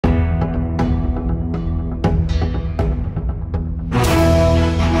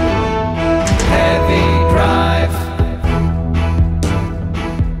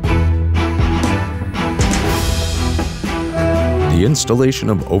installation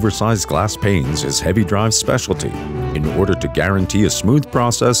of oversized glass panes is Heavydrive's specialty. In order to guarantee a smooth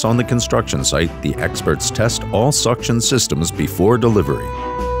process on the construction site, the experts test all suction systems before delivery.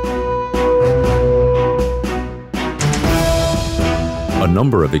 A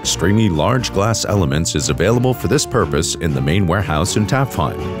number of extremely large glass elements is available for this purpose in the main warehouse in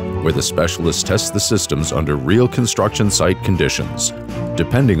Tapfine, where the specialists test the systems under real construction site conditions.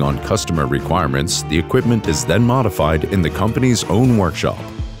 Depending on customer requirements, the equipment is then modified in the company's own workshop.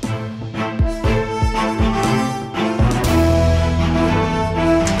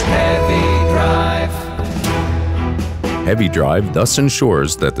 Heavydrive thus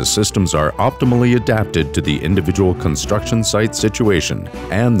ensures that the systems are optimally adapted to the individual construction site situation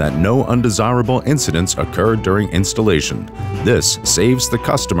and that no undesirable incidents occur during installation. This saves the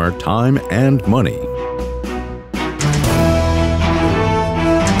customer time and money.